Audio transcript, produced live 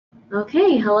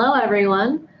Okay, hello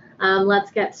everyone.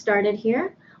 Let's get started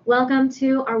here. Welcome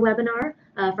to our webinar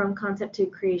from concept to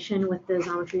creation with the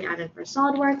Xometry add-in for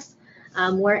SOLIDWORKS.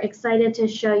 We're excited to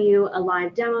show you a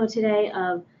live demo today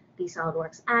of the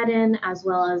SOLIDWORKS add-in as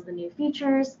well as the new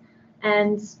features.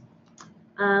 And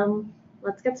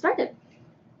let's get started.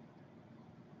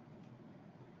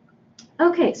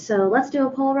 Okay, so let's do a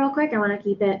poll real quick. I want to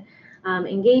keep it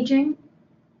engaging.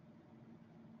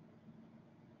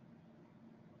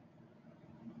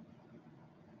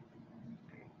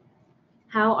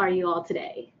 How are you all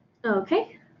today?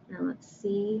 Okay, now let's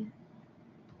see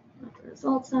what the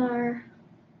results are.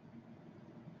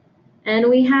 And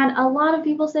we had a lot of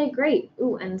people say great.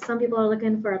 Ooh, and some people are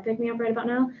looking for a pick-me-up right about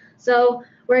now. So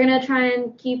we're gonna try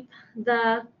and keep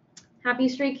the happy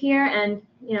streak here and,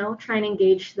 you know, try and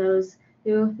engage those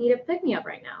who need a pick-me-up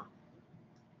right now.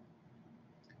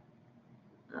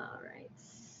 All right.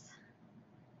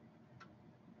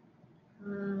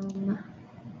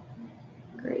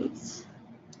 Great.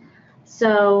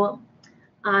 So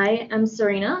I am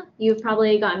Serena. You've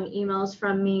probably gotten emails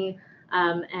from me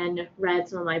and read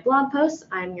some of my blog posts.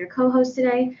 I'm your co-host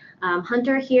today.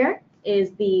 Hunter here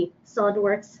is the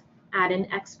SOLIDWORKS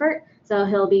add-in expert. So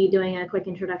he'll be doing a quick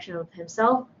introduction of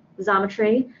himself,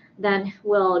 Xometry. Then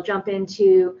we'll jump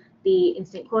into the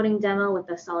instant quoting demo with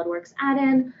the SOLIDWORKS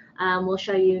add-in. We'll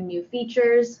show you new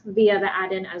features via the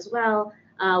add-in as well,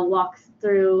 walk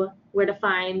through where to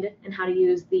find and how to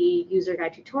use the user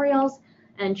guide tutorials,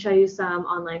 and show you some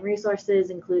online resources,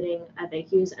 including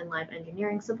FAQs and live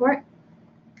engineering support.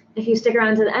 If you stick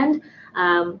around to the end,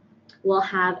 we'll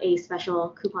have a special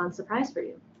coupon surprise for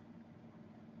you.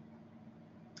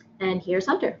 And here's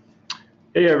Hunter.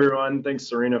 Hey everyone, thanks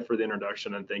Serena for the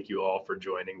introduction, and thank you all for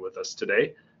joining with us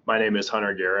today. My name is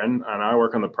Hunter Guerin, and I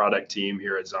work on the product team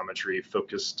here at Xometry,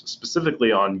 focused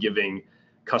specifically on giving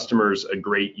customers a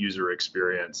great user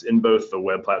experience in both the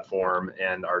web platform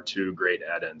and our two great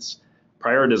add-ins.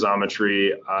 Prior to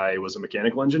Xometry, I was a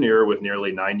mechanical engineer with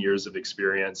nearly 9 years of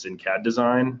experience in CAD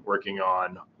design, working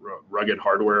on rugged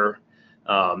hardware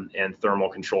and thermal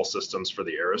control systems for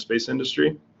the aerospace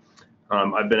industry.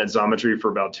 I've been at Xometry for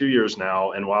about 2 years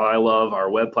now, and while I love our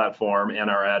web platform and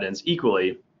our add-ins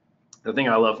equally, the thing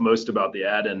I love most about the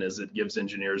add-in is it gives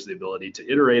engineers the ability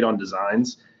to iterate on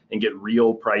designs and get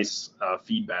real price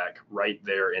feedback right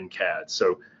there in CAD.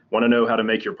 So want to know how to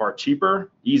make your part cheaper?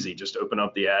 Easy, just open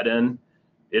up the add-in,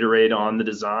 iterate on the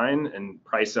design, and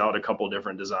price out a couple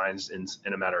different designs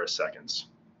in a matter of seconds.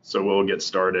 So we'll get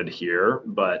started here,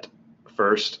 but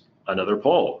first, another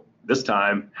poll. This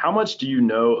time, how much do you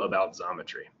know about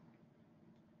Xometry?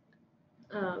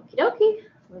 Okie dokie,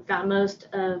 we've got most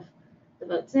of the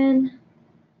votes in.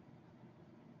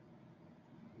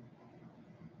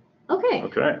 Okay.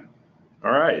 Okay.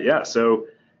 All right. Yeah. So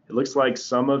it looks like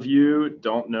some of you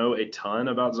don't know a ton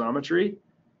about Xometry,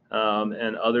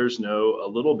 and others know a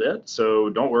little bit. So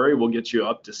don't worry, we'll get you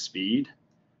up to speed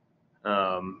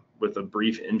with a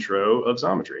brief intro of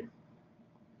Xometry.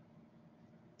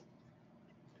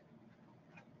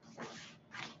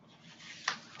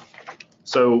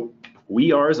 So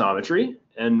we are Xometry,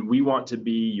 and we want to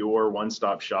be your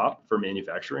one-stop shop for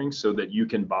manufacturing so that you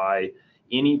can buy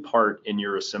any part in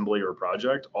your assembly or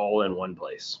project all in one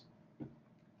place.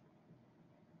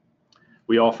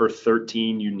 We offer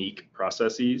 13 unique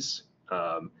processes.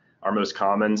 Our most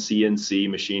common: CNC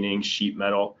machining, sheet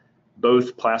metal,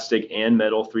 both plastic and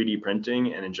metal 3D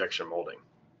printing, and injection molding.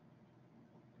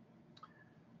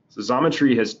 So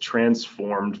Xometry has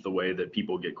transformed the way that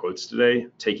people get quotes today,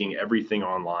 taking everything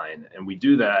online. And we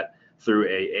do that through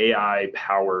an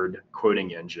AI-powered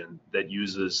quoting engine that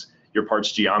uses your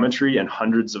part's geometry and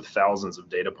hundreds of thousands of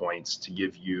data points to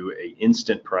give you an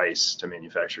instant price to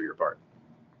manufacture your part.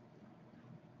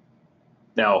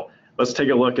 Now, let's take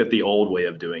a look at the old way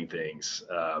of doing things.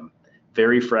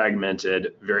 Very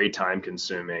fragmented, very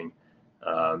time-consuming,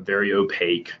 very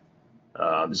opaque.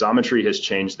 Xometry has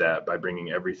changed that by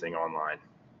bringing everything online.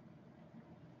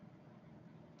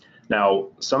 Now,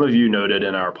 some of you noted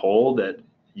in our poll that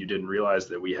you didn't realize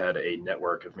that we had a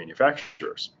network of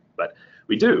manufacturers, but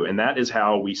we do, and that is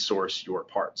how we source your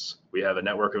parts. We have a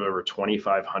network of over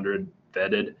 2,500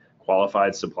 vetted,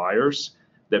 qualified suppliers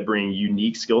that bring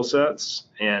unique skill sets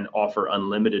and offer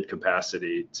unlimited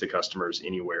capacity to customers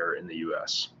anywhere in the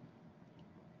US.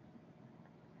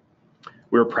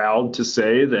 We're proud to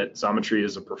say that Xometry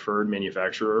is a preferred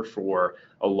manufacturer for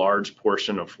a large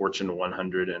portion of Fortune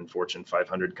 100 and Fortune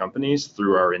 500 companies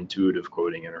through our intuitive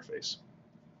quoting interface.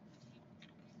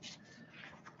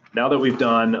 Now that we've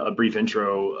done a brief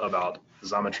intro about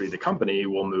Xometry, the company,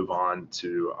 we'll move on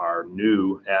to our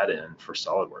new add-in for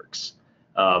SOLIDWORKS.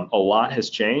 A lot has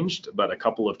changed, but a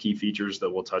couple of key features that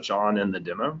we'll touch on in the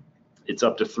demo. It's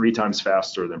up to 3 times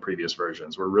faster than previous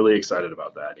versions. We're really excited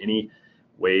about that. Any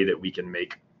way that we can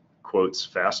make quotes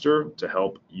faster to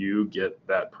help you get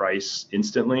that price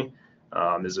instantly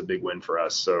is a big win for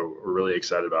us. So we're really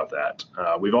excited about that.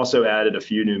 We've also added a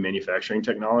few new manufacturing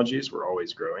technologies. We're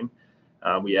always growing.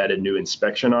 We added new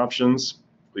inspection options.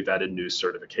 We've added new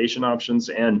certification options,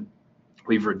 and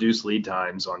we've reduced lead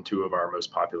times on 2 of our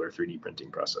most popular 3D printing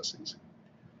processes.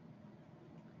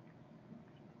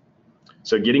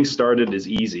 So getting started is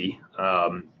easy.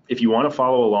 If you want to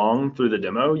follow along through the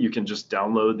demo, you can just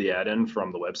download the add-in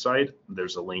from the website.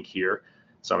 There's a link here,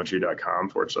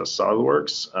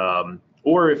 xometry.com/SolidWorks.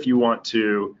 Or if you want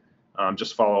to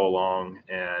just follow along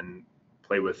and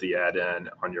play with the add-in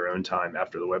on your own time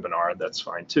after the webinar, that's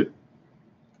fine too.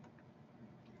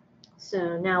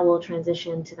 So now we'll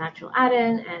transition to the actual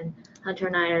add-in, and Hunter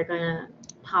and I are going to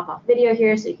pop off video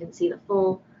here so you can see the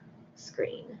full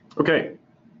screen. Okay.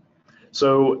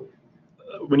 So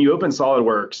when you open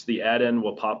SolidWorks, the add-in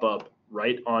will pop up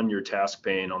right on your task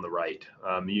pane on the right.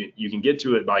 You can get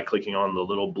to it by clicking on the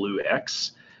little blue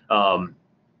X.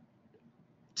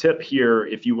 Tip here,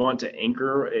 if you want to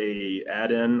anchor a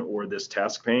add-in or this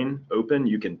task pane open,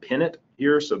 you can pin it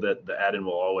here so that the add-in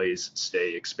will always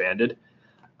stay expanded.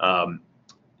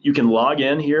 You can log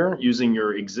in here using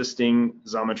your existing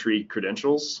Xometry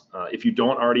credentials. If you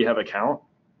don't already have an account,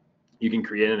 you can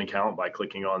create an account by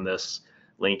clicking on this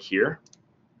link here.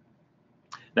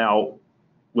 Now,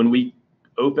 when we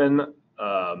open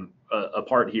a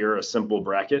part here, a simple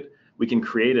bracket, we can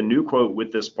create a new quote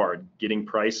with this part, getting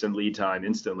price and lead time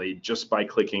instantly just by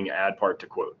clicking add part to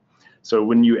quote. So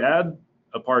when you add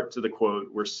a part to the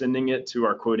quote, we're sending it to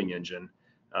our quoting engine.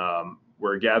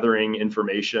 We're gathering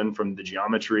information from the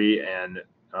geometry and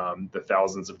the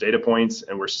thousands of data points,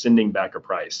 and we're sending back a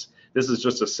price. This is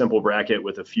just a simple bracket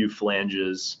with a few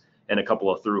flanges and a couple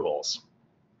of through holes.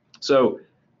 So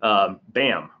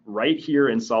bam, right here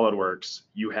in SolidWorks,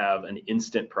 you have an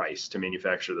instant price to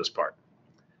manufacture this part.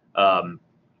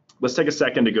 Let's take a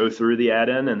second to go through the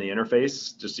add-in and the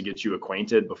interface just to get you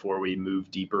acquainted before we move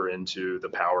deeper into the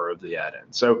power of the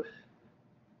add-in. So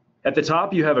at the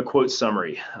top, you have a quote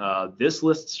summary. This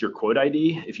lists your quote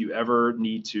ID. If you ever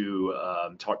need to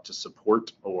talk to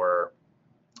support or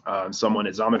someone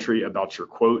at Xometry about your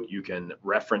quote, you can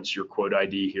reference your quote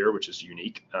ID here, which is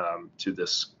unique to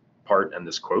this part and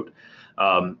this quote.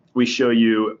 We show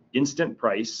you instant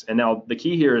price, and now the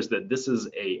key here is that this is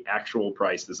a actual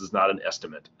price. This is not an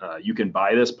estimate. You can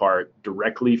buy this part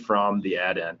directly from the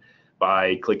add-in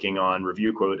by clicking on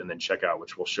review quote and then checkout,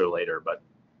 which we'll show later. But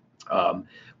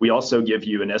we also give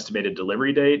you an estimated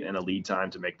delivery date and a lead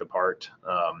time to make the part.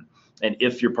 And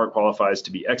if your part qualifies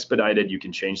to be expedited, you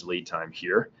can change the lead time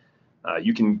here.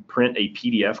 You can print a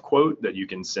PDF quote that you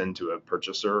can send to a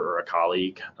purchaser or a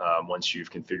colleague once you've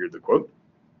configured the quote.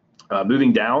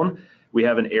 Moving down, we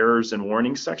have an errors and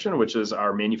warnings section, which is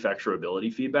our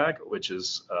manufacturability feedback, which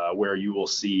is where you will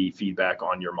see feedback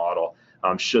on your model,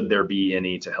 should there be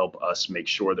any, to help us make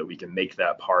sure that we can make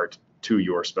that part to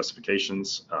your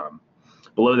specifications.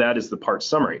 Below that is the part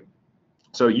summary.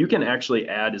 So you can actually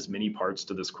add as many parts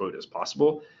to this quote as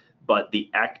possible, but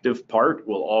the active part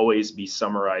will always be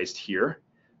summarized here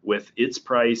with its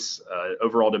price,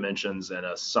 overall dimensions, and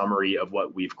a summary of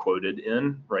what we've quoted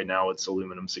in. Right now it's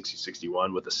aluminum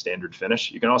 6061 with a standard finish.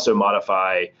 You can also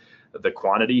modify the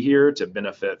quantity here to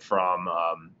benefit from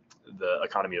the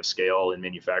economy of scale in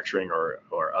manufacturing or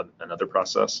another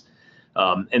process.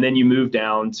 And then you move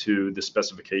down to the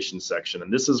specification section,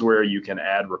 and this is where you can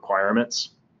add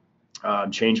requirements,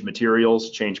 change materials,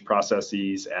 change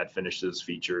processes, add finishes,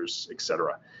 features,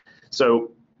 etc.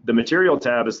 So the material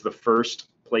tab is the first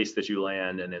place that you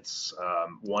land, and it's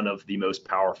one of the most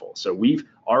powerful. So we've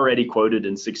already quoted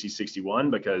in 6061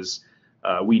 because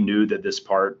we knew that this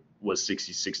part was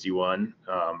 6061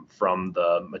 from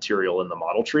the material in the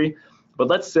model tree. But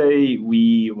let's say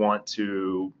we want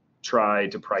to try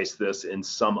to price this in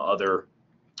some other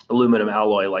aluminum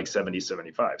alloy like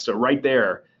 7075. So right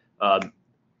there,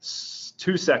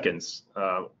 2 seconds,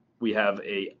 we have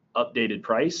a updated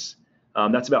price.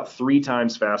 That's about 3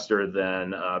 times faster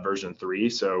than version 3,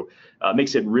 so it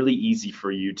makes it really easy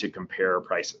for you to compare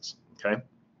prices, okay?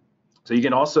 So you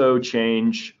can also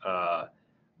change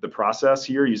the process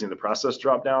here using the process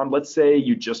dropdown. Let's say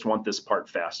you just want this part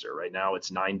faster. Right now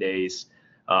it's 9 days.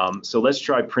 So let's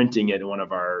try printing it in one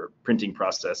of our printing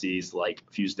processes like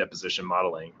fused deposition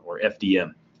modeling or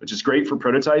FDM, which is great for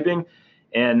prototyping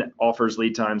and offers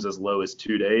lead times as low as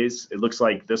 2 days. It looks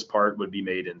like this part would be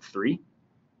made in 3.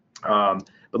 But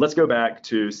let's go back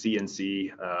to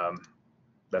CNC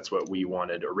That's what we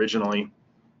wanted originally.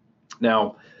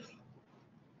 Now,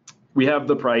 we have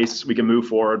the price, we can move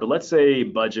forward, but let's say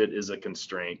budget is a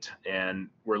constraint and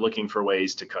we're looking for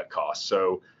ways to cut costs.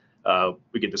 So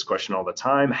we get this question all the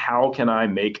time: how can I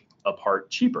make a part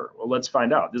cheaper? Well, let's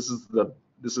find out. This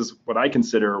is what I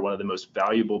consider one of the most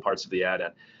valuable parts of the add-in,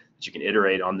 that you can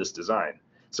iterate on this design.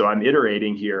 So I'm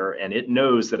iterating here, and it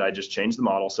knows that I just changed the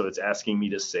model, so it's asking me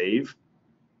to save,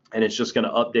 and it's just going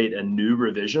to update a new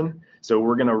revision. So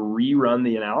we're going to rerun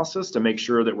the analysis to make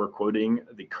sure that we're quoting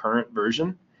the current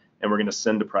version, and we're going to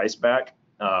send a price back.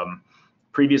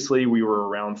 Previously, we were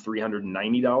around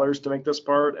 $390 to make this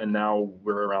part, and now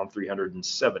we're around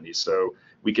 $370. So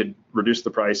we could reduce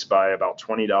the price by about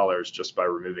 $20 just by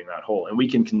removing that hole. And we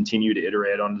can continue to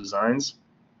iterate on designs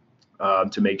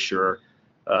to make sure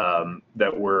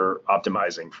that we're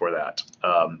optimizing for that.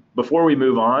 Before we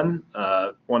move on,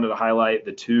 wanted to highlight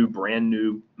the two brand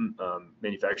new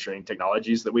manufacturing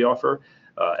technologies that we offer: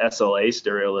 SLA,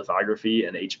 stereolithography,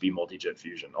 and HB multi-jet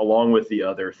fusion, along with the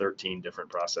other 13 different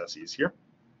processes here.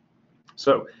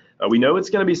 So we know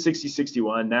it's going to be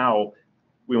 6061. Now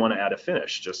we want to add a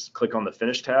finish. Just click on the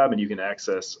finish tab and you can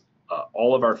access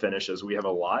all of our finishes. We have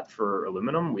a lot for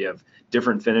aluminum. We have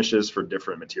different finishes for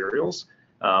different materials,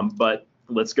 but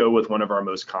let's go with one of our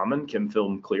most common, Chem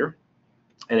Film Clear.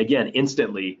 And again,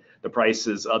 instantly the price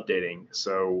is updating.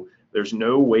 So there's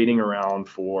no waiting around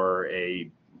for a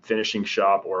finishing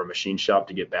shop or a machine shop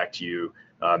to get back to you.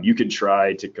 You could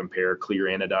try to compare clear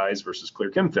anodized versus clear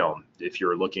chem film if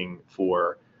you're looking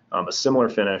for a similar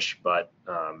finish, but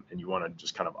and you want to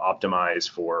just kind of optimize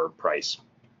for price.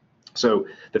 So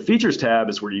the features tab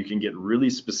is where you can get really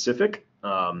specific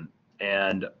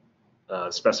and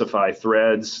specify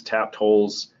threads, tapped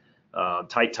holes,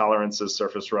 tight tolerances,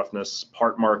 surface roughness,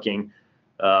 part marking.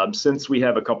 Since we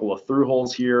have a couple of through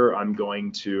holes here, I'm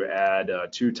going to add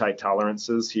 2 tight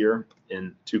tolerances here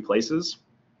in 2 places.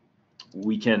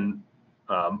 We can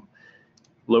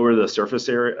lower the surface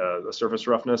area, the surface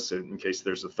roughness in case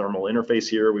there's a thermal interface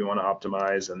here we want to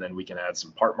optimize, and then we can add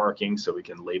some part marking so we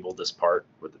can label this part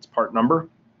with its part number.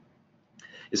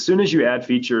 As soon as you add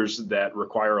features that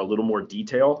require a little more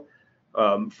detail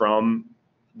from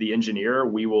the engineer,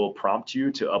 we will prompt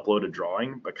you to upload a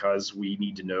drawing, because we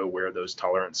need to know where those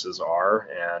tolerances are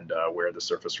and where the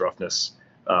surface roughness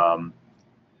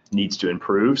needs to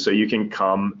improve. So you can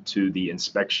come to the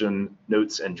inspection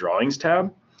notes and drawings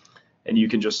tab, and you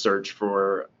can just search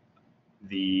for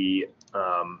the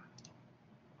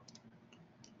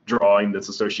drawing that's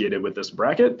associated with this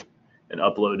bracket and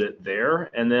upload it there.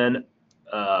 And then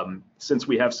since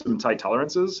we have some tight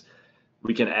tolerances,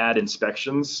 we can add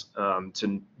inspections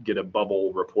to get a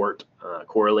bubble report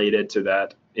correlated to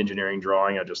that engineering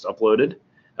drawing I just uploaded.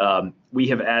 We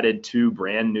have added 2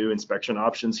 brand new inspection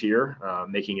options here,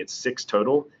 making it 6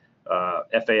 total: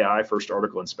 FAI, first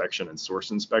article inspection, and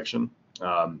source inspection.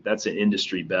 That's an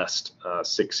industry best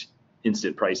 6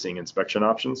 instant pricing inspection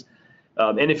options.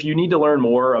 And if you need to learn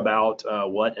more about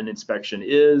what an inspection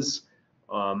is,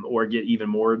 or get even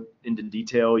more into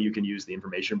detail, you can use the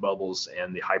information bubbles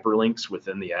and the hyperlinks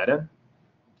within the add-in.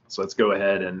 So let's go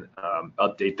ahead and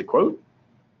update the quote.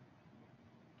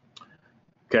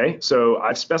 Okay, so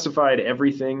I've specified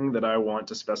everything that I want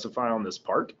to specify on this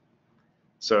part.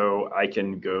 So I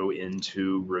can go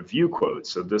into review quotes.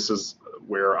 So this is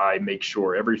where I make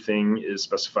sure everything is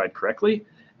specified correctly.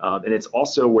 And it's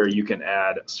also where you can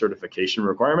add certification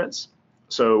requirements.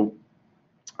 So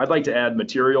I'd like to add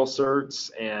material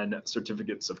certs and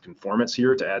certificates of conformance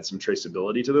here to add some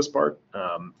traceability to this part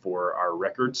for our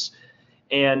records.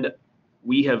 And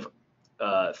we have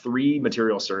 3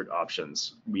 material cert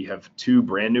options. We have 2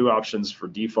 brand new options for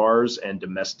DFARS and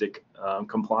domestic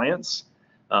compliance.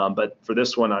 But for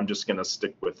this one, I'm just going to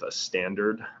stick with a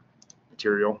standard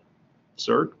material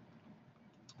cert,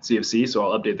 CFC, so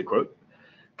I'll update the quote.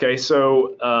 Okay,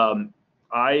 so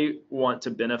I want to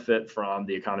benefit from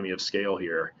the economy of scale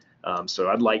here. So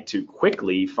I'd like to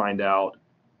quickly find out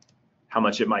how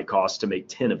much it might cost to make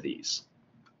 10 of these.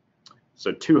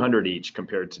 So 200 each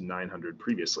compared to 900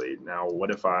 previously. Now,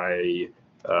 what if I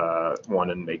want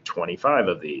to make 25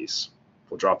 of these?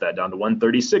 We'll drop that down to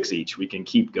 136 each. We can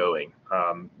keep going.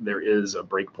 There is a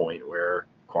break point where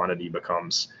quantity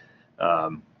becomes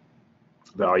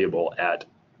valuable at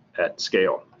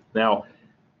scale. Now,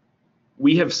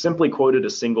 we have simply quoted a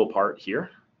single part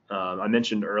here. I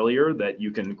mentioned earlier that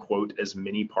you can quote as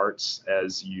many parts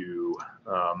as you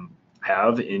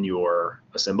have in your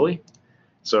assembly.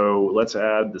 So let's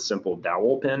add the simple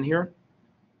dowel pin here.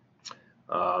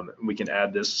 We can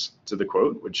add this to the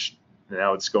quote, which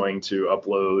now it's going to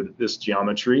upload this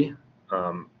geometry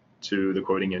to the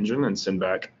quoting engine and send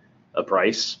back a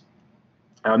price.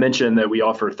 I mentioned that we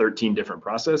offer 13 different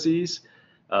processes.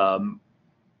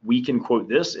 We can quote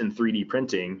this in 3D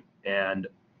printing and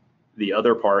the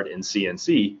other part in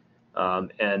CNC,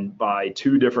 and buy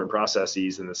 2 different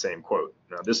processes in the same quote.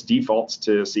 Now this defaults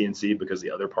to CNC because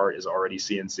the other part is already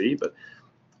CNC, but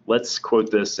let's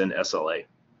quote this in SLA.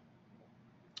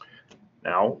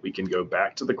 Now we can go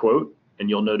back to the quote, and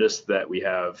you'll notice that we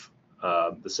have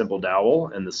the simple dowel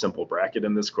and the simple bracket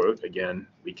in this quote. Again,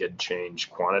 we could change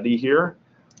quantity here,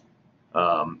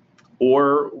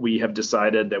 or we have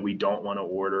decided that we don't want to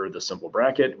order the simple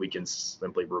bracket. We can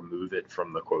simply remove it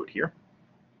from the quote here.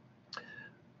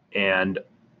 And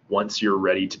once you're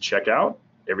ready to check out,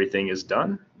 everything is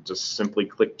done. Just simply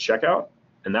click checkout,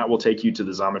 and that will take you to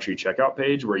the Xometry checkout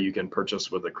page where you can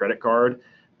purchase with a credit card,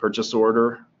 purchase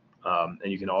order,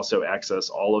 and you can also access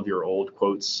all of your old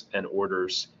quotes and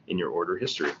orders in your order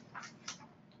history.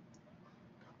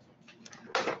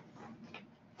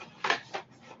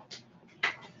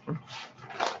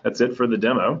 That's it for the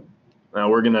demo. Now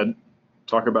we're going to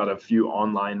talk about a few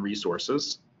online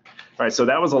resources. All right, so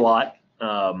that was a lot.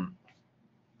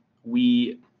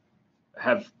 We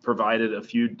have provided a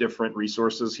few different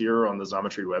resources here on the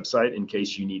Xometry website in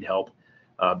case you need help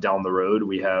down the road.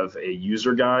 We have a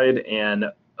user guide and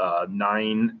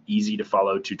 9 easy to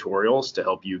follow tutorials to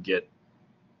help you get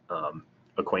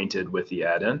acquainted with the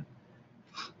add-in.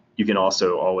 You can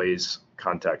also always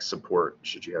contact support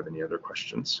should you have any other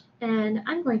questions. And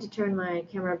I'm going to turn my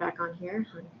camera back on here,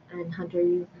 and Hunter,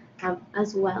 you have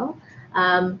as well.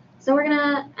 So we're going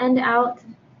to end out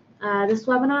this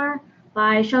webinar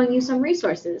by showing you some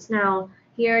resources. Now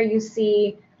here you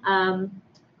see our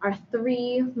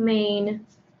 3 main,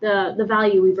 the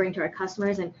value we bring to our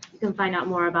customers, and you can find out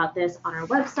more about this on our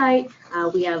website.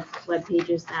 We have web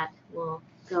pages that will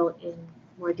go in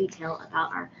more detail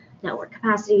about our network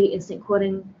capacity, instant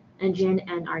quoting engine,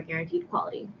 and our guaranteed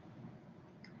quality.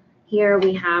 Here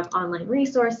we have online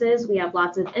resources. We have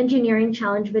lots of engineering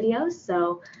challenge videos.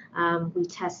 So we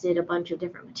tested a bunch of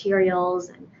different materials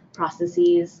and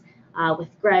processes with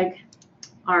Greg,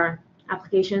 our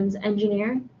applications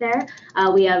engineer there.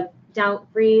 We have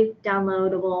free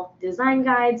downloadable design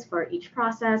guides for each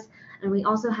process. And we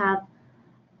also have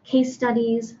case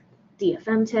studies,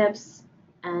 DFM tips,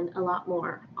 and a lot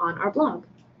more on our blog.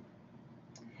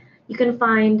 You can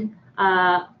find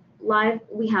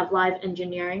we have live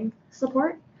engineering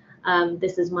support.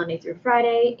 This is Monday through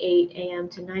Friday, 8 a.m.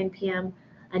 to 9 p.m.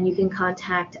 And you can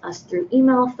contact us through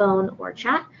email, phone, or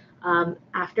chat.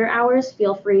 After hours,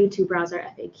 feel free to browse our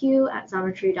FAQ at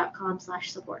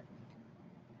xometry.com/support.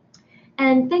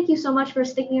 And thank you so much for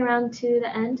sticking around to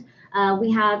the end.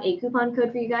 We have a coupon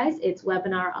code for you guys. It's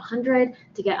webinar100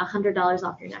 to get $100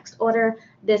 off your next order.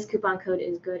 This coupon code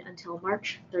is good until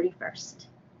March 31st.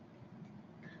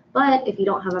 But if you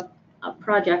don't have a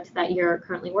project that you're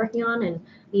currently working on and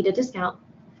need a discount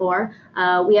for,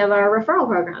 we have our referral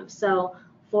program. So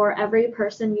for every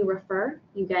person you refer,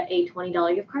 you get a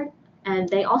 $20 gift card, and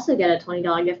they also get a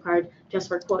 $20 gift card just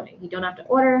for quoting. You don't have to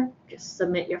order, just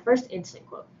submit your first instant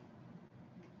quote.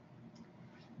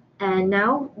 And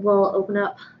now we'll open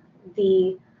up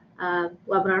the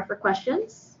webinar for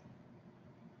questions.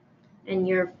 And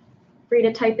you're free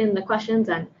to type in the questions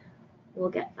and we'll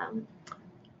get them.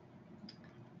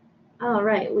 All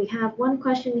right, we have one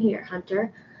question here,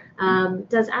 Hunter.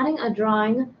 Does adding a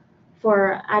drawing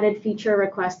for added feature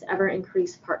request ever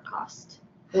increase part cost,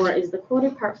 or is the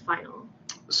quoted part final?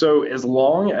 So as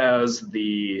long as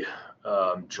the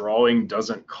drawing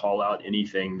doesn't call out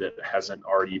anything that hasn't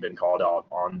already been called out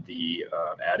on the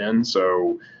add-in.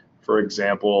 So for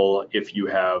example, if you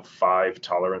have 5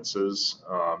 tolerances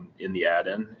in the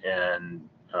add-in, and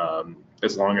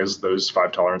as long as those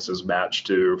 5 tolerances match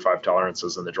to 5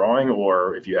 tolerances in the drawing,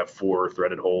 or if you have 4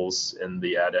 threaded holes in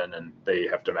the add-in and they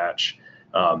have to match,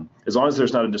 as long as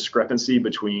there's not a discrepancy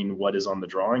between what is on the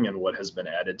drawing and what has been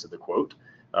added to the quote,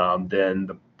 then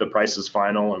the price is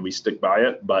final and we stick by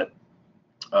it. But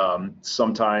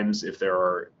sometimes if there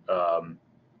are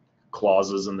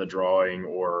clauses in the drawing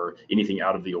or anything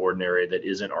out of the ordinary that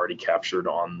isn't already captured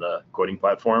on the quoting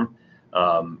platform,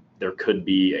 there could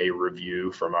be a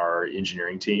review from our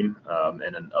engineering team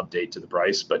and an update to the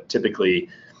price. But typically,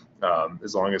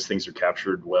 as long as things are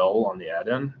captured well on the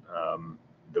add-in,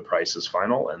 the price is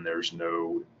final and there's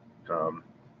no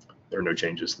there are no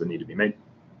changes that need to be made.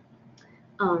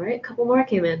 All right, a couple more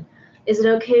came in. Is it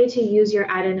okay to use your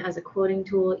add-in as a quoting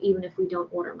tool even if we don't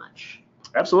order much?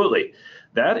 Absolutely.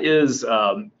 That is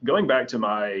going back to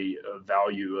my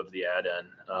value of the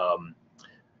add-in.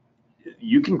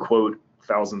 You can quote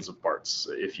thousands of parts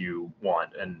if you want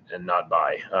and not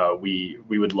buy. We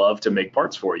would love to make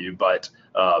parts for you, but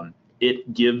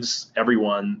it gives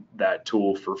everyone that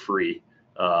tool for free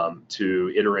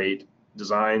to iterate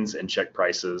designs and check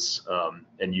prices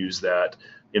and use that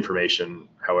information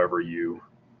however you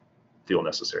feel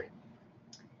necessary.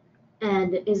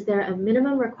 And is there a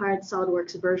minimum required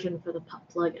SOLIDWORKS version for the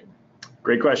plugin?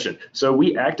 Great question. So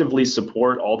we actively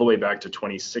support all the way back to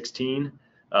 2016,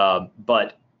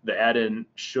 but the add-in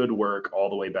should work all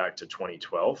the way back to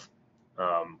 2012.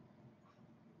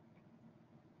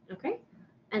 Okay.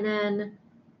 And then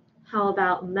how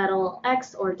about Metal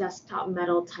X or desktop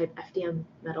metal type FDM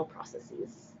metal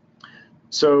processes?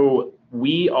 So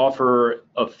we offer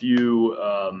a few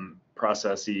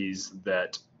processes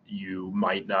that you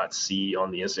might not see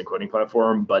on the instant quoting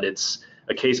platform, but it's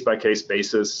a case-by-case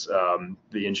basis.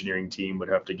 The engineering team would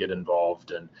have to get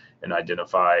involved and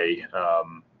identify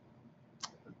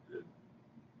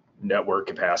network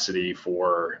capacity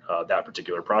for that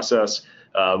particular process.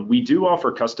 We do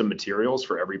offer custom materials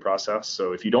for every process.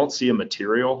 So if you don't see a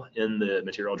material in the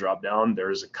material dropdown,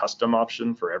 there's a custom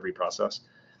option for every process,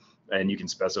 and you can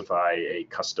specify a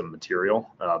custom material.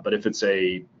 But if it's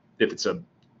a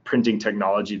printing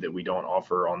technology that we don't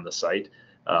offer on the site,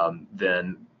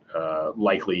 then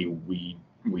likely we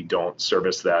don't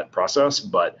service that process,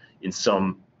 but in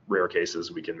some rare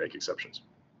cases we can make exceptions.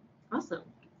 Awesome.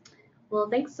 Well,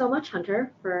 thanks so much,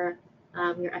 Hunter, for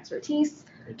your expertise.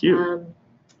 Thank you.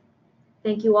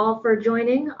 Thank you all for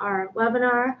joining our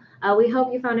webinar. We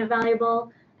hope you found it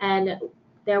valuable, and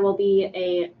there will be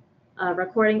a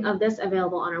recording of this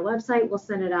available on our website. We'll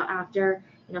send it out after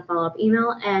in a follow-up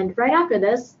email, and right after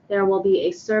this there will be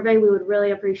a survey. We would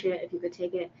really appreciate it if you could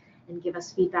take it and give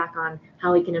us feedback on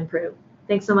how we can improve.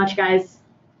 Thanks so much, guys.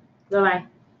 Bye-bye.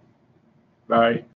 Bye.